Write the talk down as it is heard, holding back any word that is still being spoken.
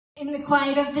In the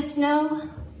quiet of the snow,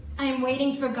 I am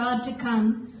waiting for God to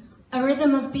come, a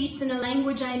rhythm of beats in a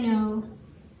language I know.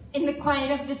 In the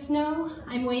quiet of the snow,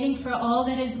 I'm waiting for all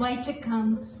that is white to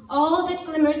come, all that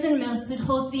glimmers and melts, that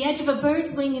holds the edge of a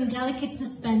bird's wing in delicate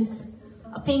suspense.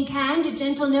 A pink hand, a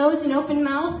gentle nose, an open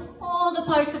mouth, all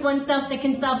the parts of oneself that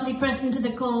can softly press into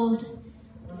the cold.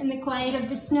 In the quiet of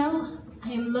the snow,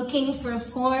 I am looking for a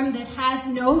form that has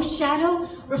no shadow,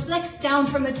 reflects down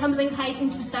from a tumbling height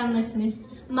into soundlessness,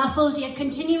 muffled yet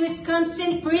continuous,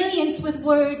 constant brilliance with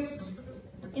words.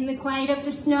 In the quiet of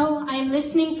the snow, I am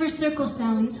listening for circle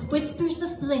sounds, whispers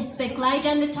of bliss that glide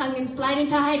down the tongue and slide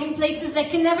into hiding places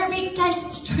that can never be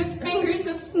touched with fingers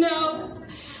of snow.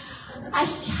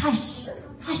 Hush, hush,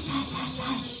 hush, hush, hush,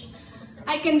 hush.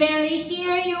 I can barely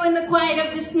hear you in the quiet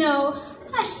of the snow.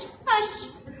 Hush, hush,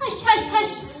 hush, hush,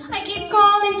 hush. I keep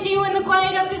calling to you in the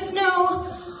quiet of the snow.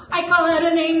 I call out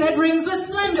a name that rings with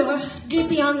splendor, deep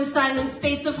beyond the silent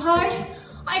space of heart.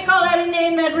 I call out a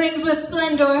name that rings with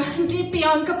splendor, deep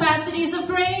beyond capacities of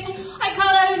brain. I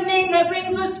call out a name that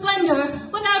rings with splendor,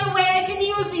 without a way I can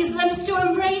use these limbs to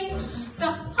embrace.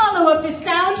 The hollow of this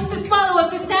sound, the swallow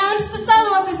of this sound, the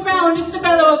solo of this round, the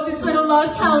bellow of this little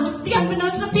lost hound, the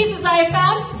unbeknownst of pieces I have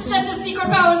found, suggestive secret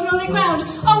powers newly crowned,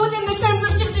 all within the terms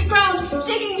of shifted ground,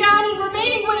 shaking down and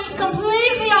remaining what is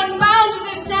completely unbound.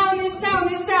 This sound, this sound,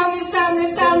 this sound, this sound,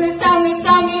 this sound, this sound, this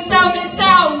sound, this sound, this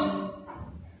sound.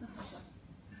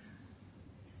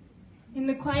 In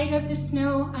the quiet of the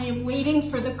snow, I am waiting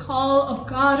for the call of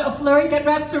God, a flurry that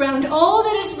wraps around all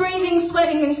that is breathing,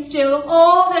 sweating, and still,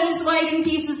 all that is white in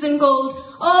pieces and gold,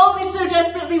 all that so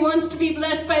desperately wants to be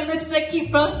blessed by lips that keep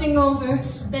frosting over,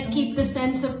 that keep the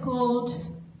sense of cold.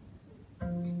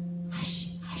 Hush,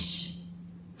 hush,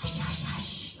 hush, hush,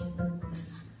 hush,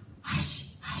 hush,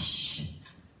 hush,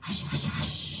 hush, hush,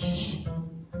 hush.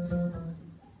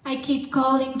 I keep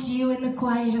calling to you in the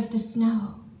quiet of the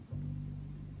snow.